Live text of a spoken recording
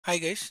Hi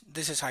guys,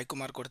 this is Sai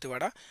Kumar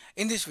Kurtivada.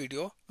 In this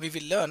video, we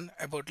will learn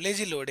about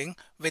lazy loading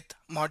with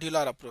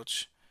modular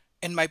approach.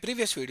 In my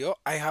previous video,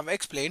 I have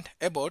explained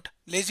about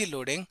lazy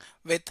loading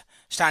with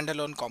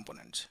standalone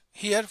components.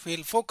 Here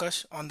we'll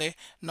focus on the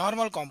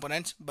normal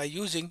components by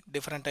using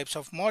different types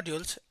of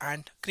modules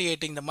and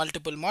creating the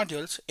multiple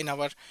modules in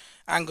our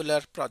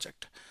Angular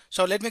project.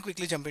 So let me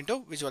quickly jump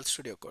into Visual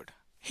Studio Code.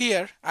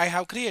 Here I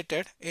have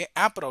created a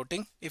app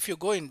routing. If you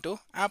go into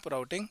app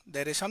routing,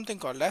 there is something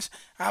called as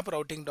app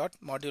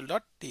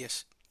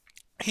routing.module.ts.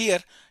 Here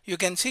you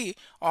can see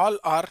all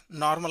our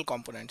normal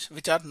components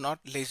which are not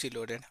lazy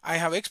loaded. I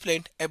have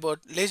explained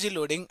about lazy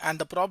loading and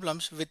the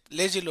problems with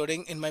lazy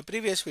loading in my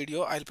previous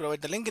video. I'll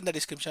provide the link in the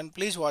description.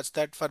 Please watch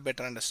that for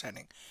better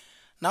understanding.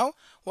 Now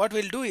what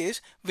we'll do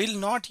is we'll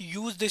not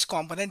use this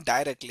component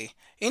directly.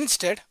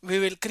 Instead we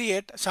will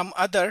create some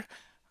other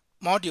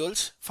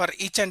modules for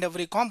each and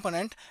every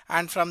component,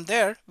 and from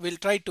there we'll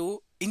try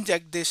to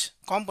inject these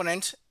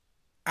components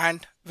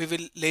and we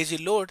will lazy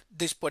load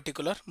these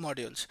particular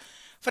modules.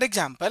 For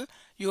example,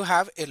 you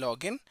have a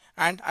login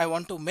and I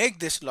want to make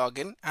this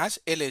login as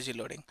a lazy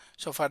loading.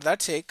 So for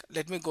that sake,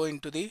 let me go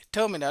into the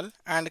terminal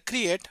and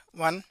create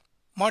one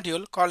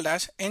module called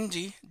as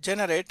ng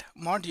generate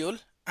module,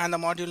 and the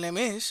module name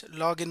is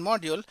login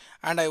module,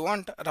 and I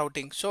want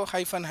routing. So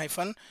hyphen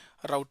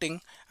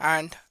routing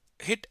and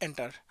hit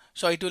enter.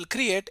 So it will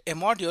create a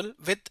module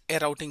with a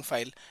routing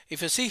file.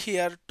 If you see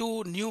here,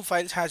 two new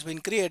files has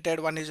been created.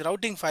 One is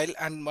routing file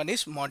and one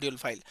is module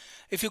file.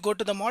 If you go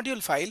to the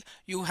module file,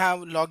 you have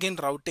login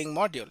routing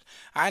module,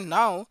 and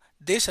now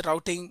this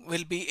routing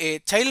will be a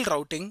child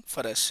routing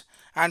for us.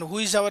 And who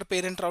is our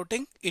parent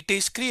routing? It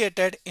is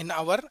created in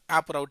our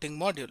app routing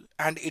module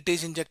and it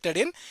is injected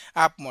in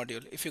app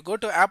module. If you go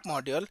to app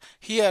module,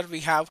 here we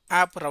have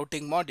app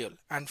routing module,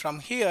 and from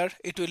here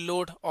it will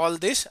load all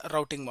these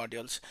routing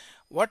modules.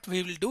 What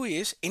we will do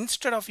is,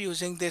 instead of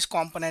using this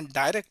component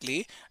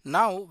directly,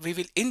 now we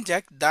will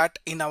inject that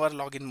in our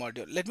login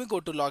module. Let me go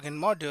to login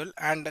module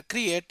and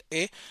create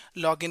a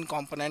login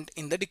component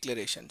in the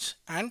declarations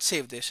and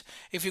save this.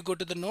 If you go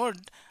to the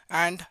node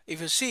and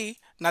if you see,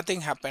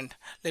 nothing happened.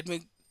 Let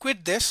me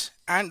quit this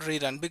and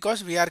rerun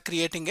because we are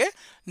creating a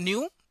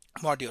new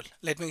module.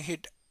 Let me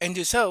hit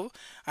ng-serve,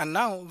 and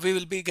now we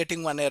will be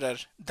getting one error.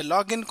 The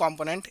login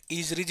component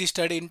is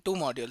registered in two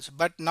modules,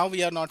 but now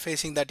we are not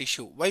facing that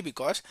issue. Why?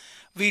 Because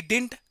we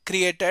didn't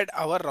created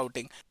our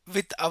routing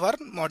with our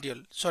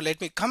module. So let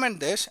me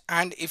comment this,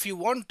 and if you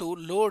want to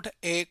load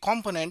a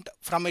component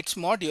from its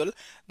module,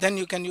 then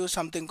you can use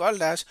something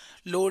called as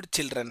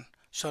loadChildren.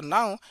 So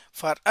now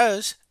for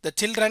us, the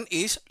children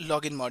is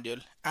login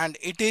module, and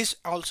it is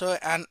also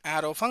an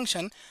arrow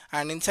function,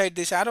 and inside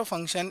this arrow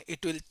function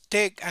it will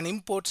take an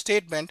import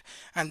statement,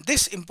 and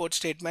this import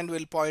statement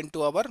will point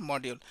to our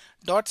module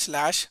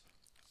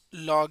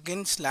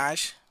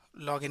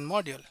 ./login/login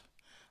module.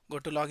 Go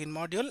to login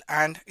module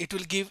and it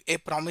will give a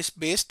promise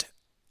based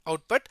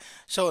output.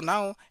 So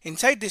now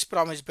inside this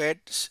promise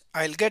based,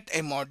 I'll get a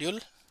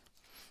module,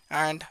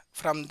 and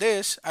from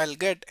this I'll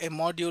get a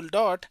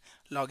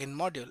module.login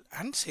module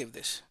and save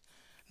this.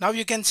 Now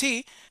you can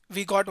see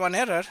we got one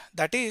error,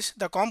 that is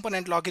the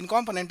component login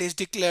component is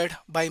declared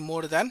by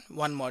more than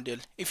one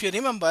module. If you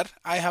remember,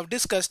 I have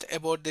discussed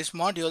about these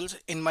modules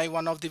in my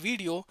one of the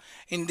video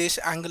in this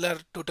Angular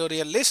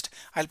tutorial list.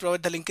 I'll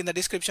provide the link in the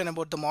description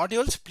about the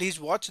modules. Please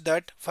watch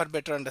that for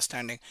better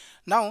understanding.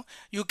 Now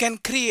you can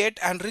create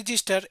and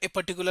register a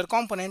particular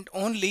component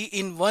only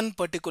in one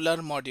particular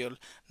module.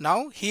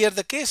 Now here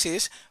the case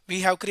is we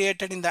have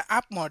created in the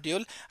app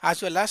module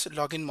as well as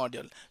login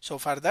module. So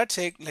for that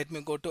sake, let me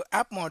go to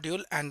app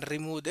module and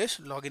remove this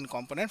login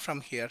component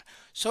from here,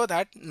 so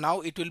that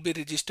now it will be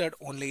registered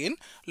only in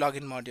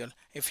login module.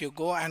 If you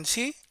go and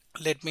see,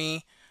 let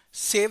me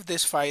save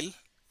this file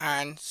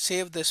and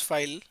save this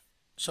file.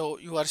 So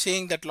you are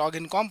seeing that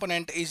login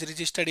component is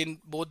registered in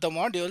both the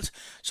modules.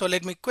 So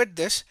let me quit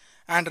this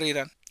and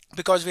rerun,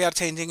 because we are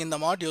changing in the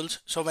modules.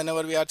 So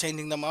whenever we are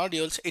changing the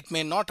modules, it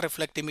may not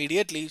reflect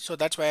immediately. So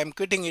that's why I'm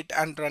quitting it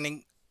and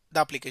running the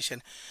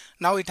application.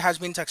 Now it has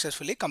been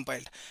successfully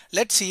compiled.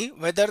 Let's see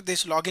whether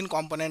this login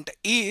component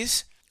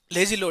is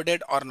lazy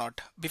loaded or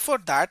not. Before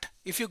that,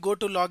 if you go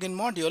to login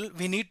module,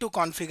 we need to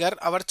configure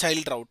our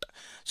child route.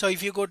 So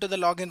if you go to the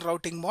login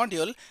routing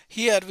module,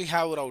 here we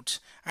have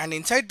routes, and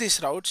inside these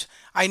routes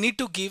I need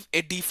to give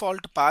a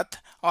default path,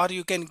 or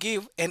you can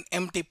give an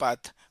empty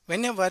path.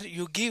 Whenever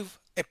you give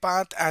a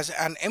path as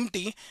an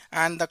empty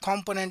and the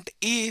component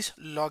is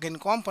login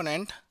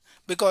component,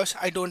 because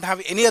I don't have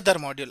any other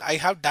module, I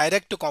have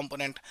direct to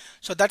component,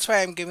 so that's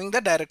why I'm giving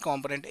the direct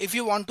component. If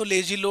you want to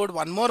lazy load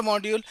one more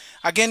module,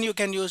 again you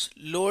can use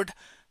load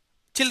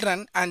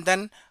children and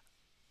then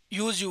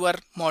use your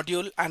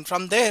module, and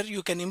from there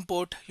you can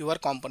import your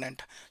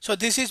component. So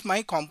this is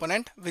my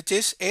component, which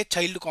is a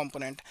child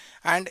component,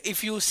 and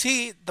if you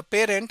see the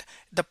parent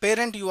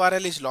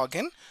URL is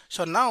login.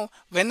 So now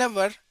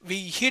whenever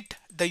we hit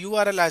the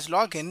URL as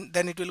login,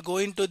 then it will go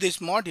into this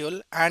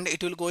module and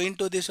it will go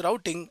into this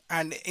routing,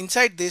 and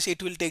inside this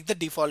it will take the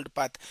default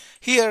path.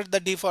 Here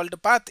the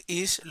default path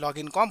is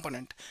login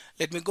component.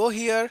 Let me go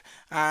here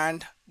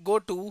and go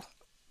to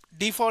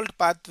default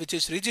path, which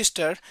is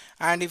register,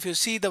 and if you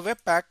see the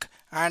webpack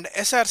and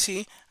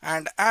src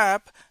and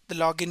app, the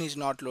login is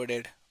not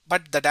loaded,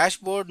 but the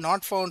dashboard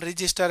not found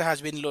register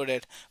has been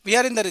loaded. We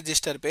are in the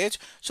register page,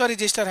 so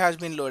register has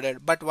been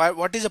loaded, but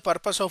what is the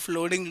purpose of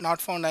loading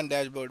not found and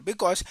dashboard?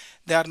 Because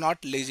they are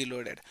not lazy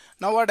loaded.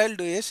 Now what I'll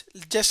do is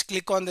just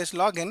click on this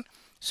login,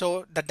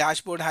 so the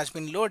dashboard has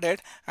been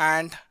loaded.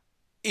 And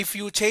if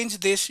you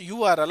change this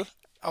URL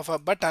of a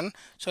button,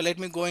 so let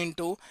me go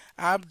into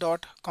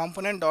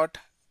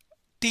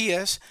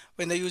app.component.ts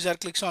when the user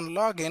clicks on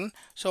login.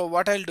 So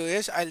what I'll do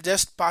is I'll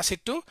just pass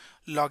it to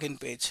login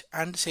page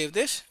and save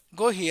this.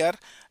 Go here,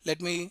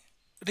 let me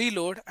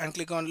reload and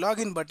click on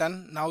login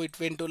button. Now it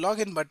went to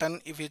login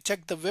button. If you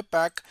check the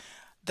webpack,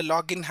 the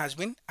login has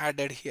been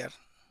added here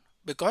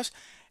because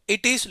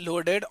it is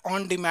loaded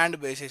on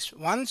demand basis.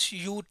 Once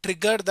you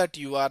trigger that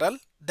URL,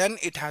 then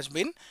it has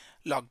been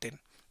logged in.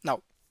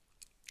 Now,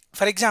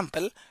 for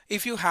example,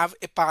 if you have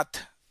a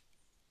path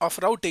of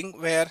routing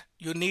where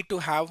you need to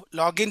have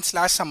login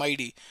 / some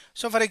ID.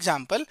 So for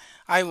example,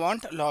 I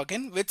want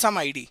login with some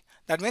ID.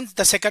 That means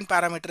the second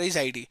parameter is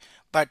ID.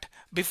 But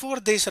before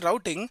this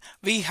routing,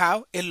 we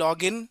have a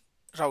login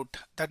route.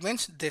 That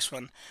means this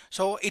one.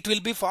 So it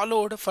will be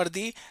followed for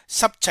the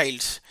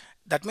subchilds.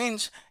 That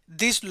means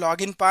this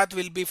login path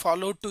will be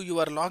followed to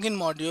your login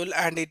module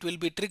and it will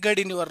be triggered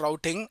in your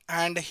routing.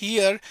 And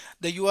here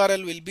the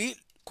URL will be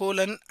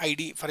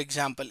 :ID, for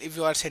example, if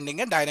you are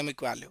sending a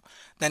dynamic value.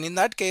 Then in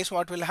that case,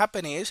 what will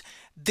happen is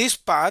this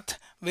path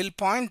will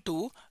point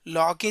to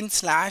login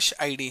 /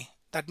 ID.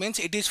 That means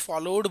it is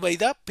followed by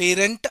the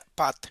parent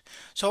path.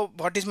 So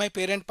what is my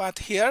parent path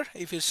here?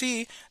 If you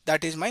see,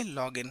 that is my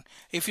login.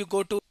 If you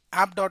go to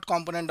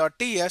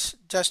app.component.ts,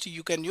 just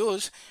you can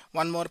use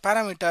one more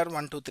parameter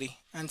 123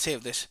 and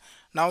save this.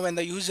 Now when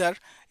the user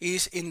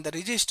is in the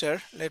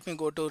register, let me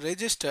go to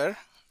register,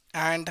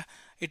 and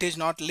it is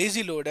not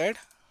lazy loaded.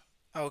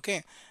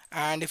 Okay,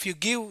 and if you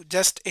give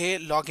just a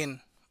login,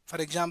 for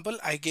example,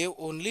 I gave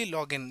only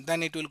login,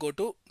 then it will go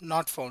to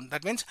not found.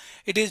 That means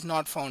it is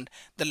not found.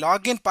 The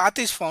login path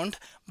is found,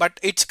 but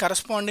its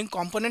corresponding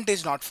component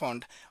is not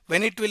found.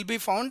 When it will be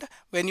found?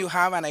 When you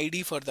have an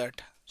ID for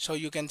that. So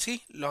you can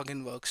see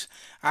login works.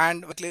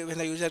 And when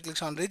the user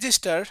clicks on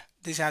register,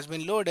 this has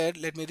been loaded.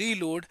 Let me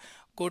reload,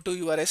 go to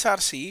your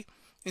src.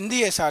 In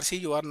the src,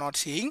 you are not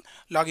seeing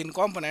login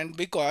component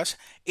because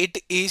it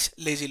is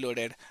lazy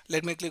loaded.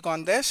 Let me click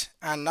on this,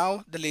 and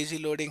now the lazy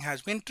loading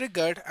has been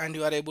triggered and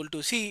you are able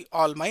to see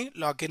all my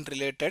login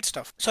related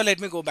stuff. So let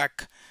me go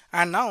back,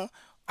 and now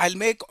I'll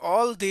make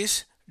all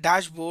this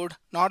dashboard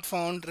not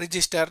found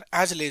register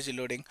as lazy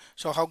loading.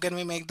 So how can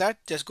we make that?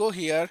 Just go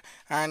here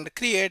and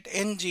create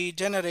ng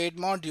generate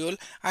module.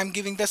 I'm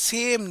giving the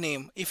same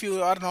name. If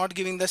you are not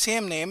giving the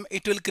same name,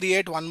 it will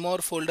create one more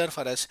folder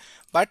for us,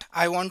 but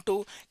I want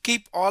to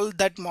keep all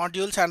that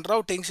modules and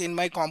routings in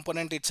my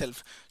component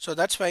itself. So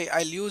that's why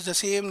I'll use the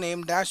same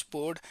name,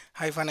 dashboard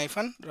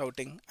 --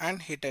 routing,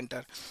 and hit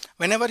enter.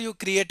 Whenever you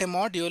create a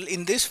module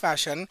in this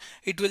fashion,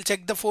 it will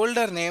check the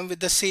folder name with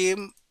the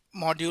same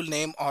module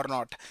name or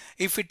not.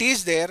 If it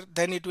is there,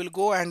 then it will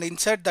go and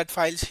insert that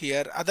files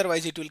here.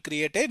 Otherwise it will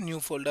create a new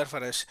folder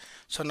for us.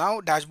 So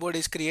now dashboard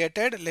is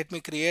created. Let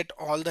me create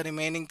all the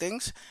remaining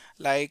things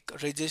like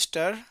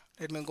register.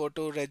 Let me go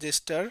to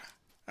register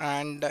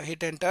and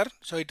hit enter.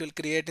 So it will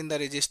create in the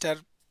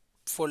register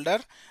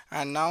folder.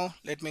 And now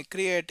let me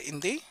create in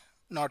the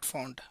not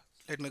found.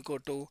 Let me go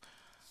to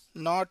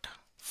not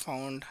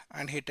found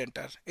and hit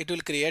enter. It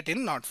will create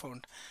in not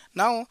found.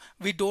 Now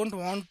we don't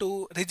want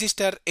to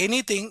register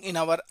anything in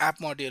our app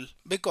module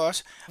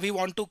because we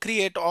want to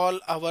create all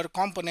our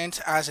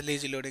components as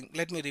lazy loading.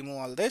 Let me remove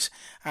all this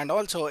and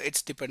also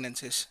its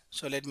dependencies.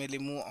 So let me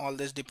remove all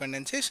these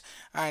dependencies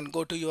and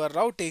go to your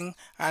routing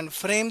and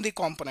frame the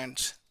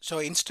components. So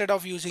instead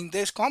of using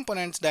these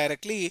components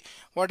directly,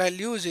 what I'll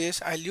use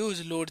is I'll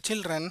use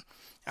loadChildren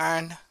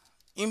and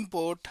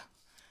import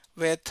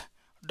with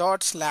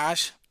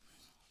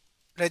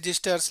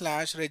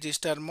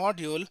 /register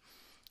module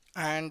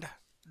and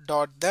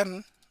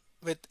then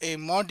with a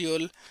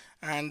module,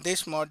 and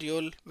this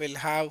module will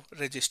have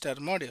register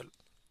module.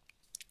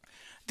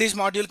 This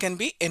module can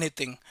be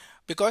anything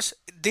because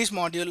this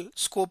module,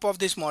 scope of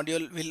this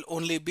module will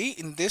only be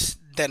in this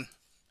then.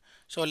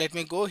 So let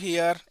me go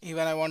here.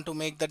 Even I want to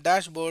make the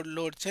dashboard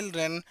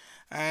loadChildren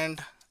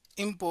and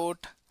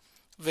import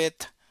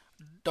with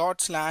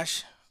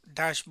 /dashboard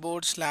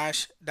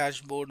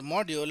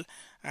module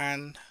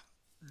and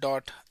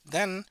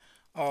then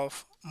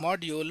of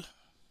module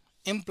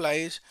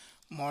implies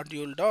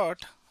module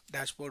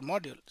dashboard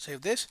module.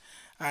 Save this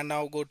and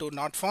now go to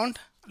not found,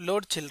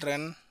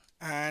 loadChildren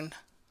and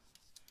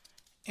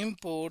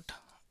import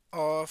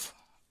of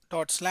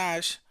dot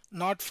slash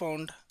not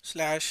found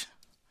slash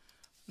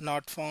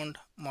not found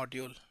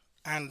module,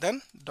 and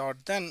then dot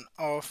then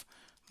of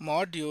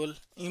module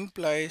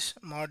implies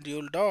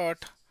module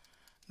dot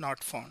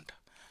not found.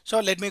 So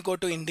let me go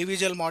to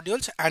individual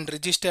modules and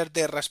register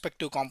their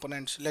respective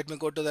components. Let me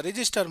go to the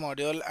register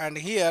module, and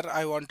here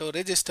I want to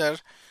register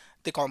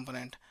the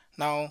component.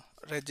 Now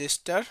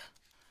register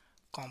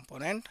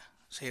component,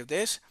 save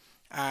this,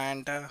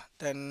 and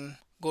then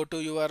go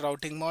to your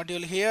routing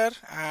module here,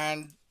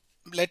 and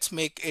let's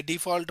make a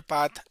default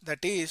path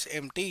that is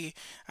empty.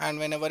 And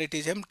whenever it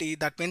is empty,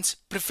 that means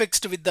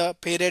prefixed with the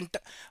parent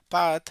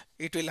path,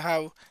 it will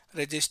have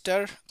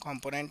register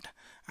component.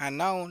 And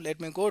now let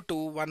me go to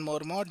one more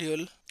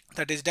module,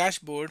 that is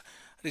dashboard,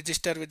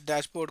 register with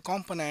dashboard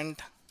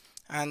component,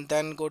 and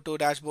then go to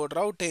dashboard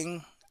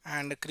routing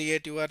and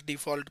create your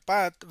default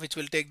path, which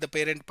will take the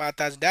parent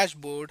path as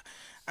dashboard,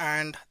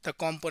 and the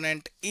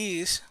component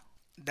is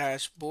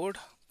dashboard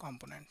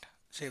component.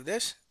 Save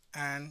this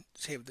and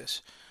save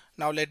this.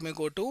 Now let me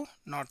go to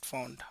not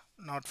found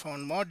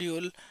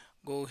module,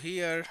 go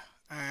here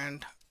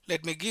and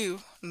let me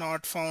give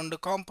not found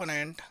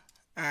component,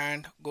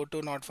 and go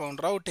to not found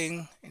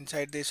routing.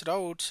 Inside these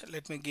routes,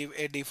 let me give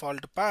a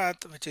default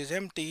path which is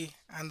empty,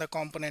 and the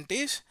component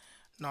is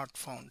not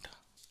found.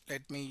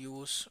 Let me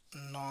use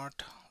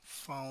not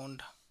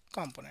found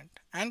component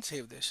and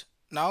save this.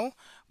 Now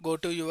go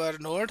to your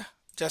node,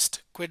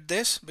 just quit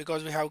this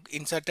because we have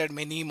inserted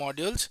many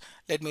modules.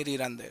 Let me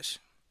rerun this.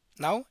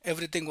 Now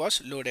everything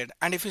was loaded,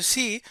 and if you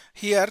see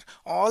here,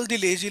 all the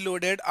lazy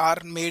loaded are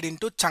made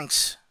into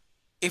chunks.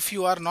 If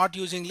you are not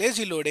using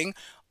lazy loading,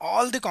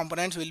 all the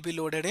components will be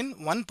loaded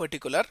in one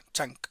particular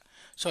chunk.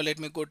 So let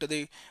me go to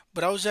the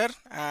browser,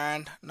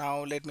 and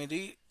now let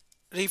me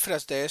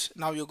refresh this.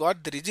 Now you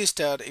got the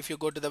register. If you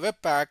go to the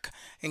webpack,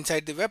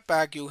 inside the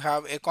webpack you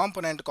have a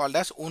component called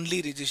as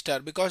only register,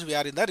 because we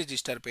are in the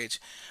register page.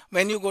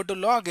 When you go to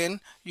login,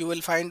 you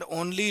will find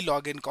only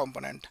login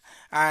component,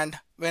 and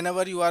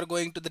whenever you are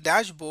going to the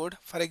dashboard,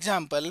 for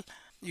example,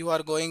 you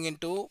are going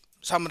into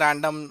some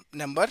random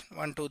number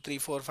 1 2 3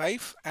 4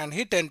 5 and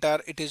hit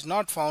enter, it is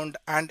not found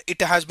and it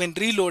has been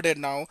reloaded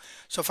now.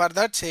 So for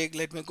that sake,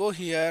 let me go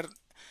here.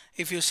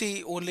 If you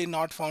see, only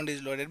not found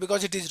is loaded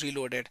because it is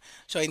reloaded.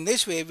 So in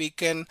this way we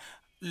can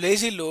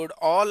lazy load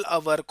all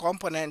our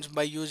components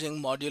by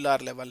using modular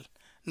level.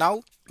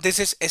 Now this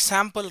is a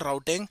sample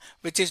routing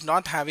which is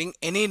not having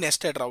any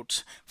nested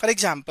routes. For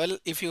example,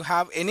 if you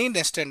have any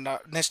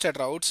nested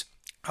routes,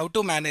 how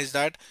to manage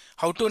that,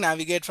 how to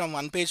navigate from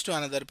one page to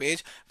another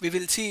page, we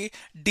will see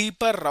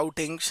deeper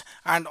routings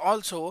and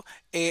also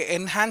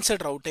enhanced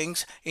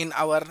routings in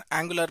our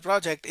Angular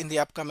project in the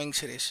upcoming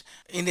series,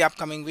 in the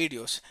upcoming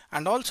videos.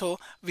 And also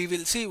we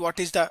will see what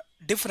is the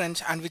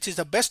difference and which is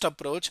the best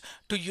approach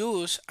to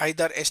use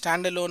either a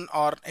standalone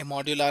or a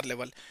modular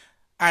level.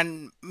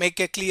 And make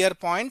a clear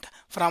point,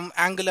 from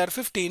Angular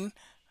 15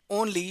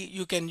 only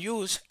you can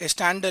use a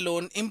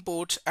standalone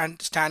imports and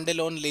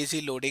standalone lazy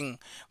loading,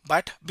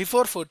 but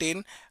before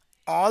 14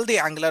 all the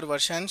Angular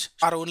versions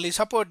are only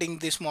supporting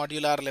this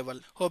modular level.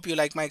 Hope you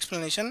like my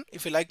explanation.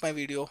 If you like my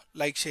video,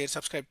 like, share,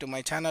 subscribe to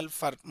my channel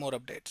for more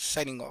updates.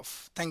 Signing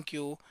off. Thank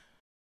you.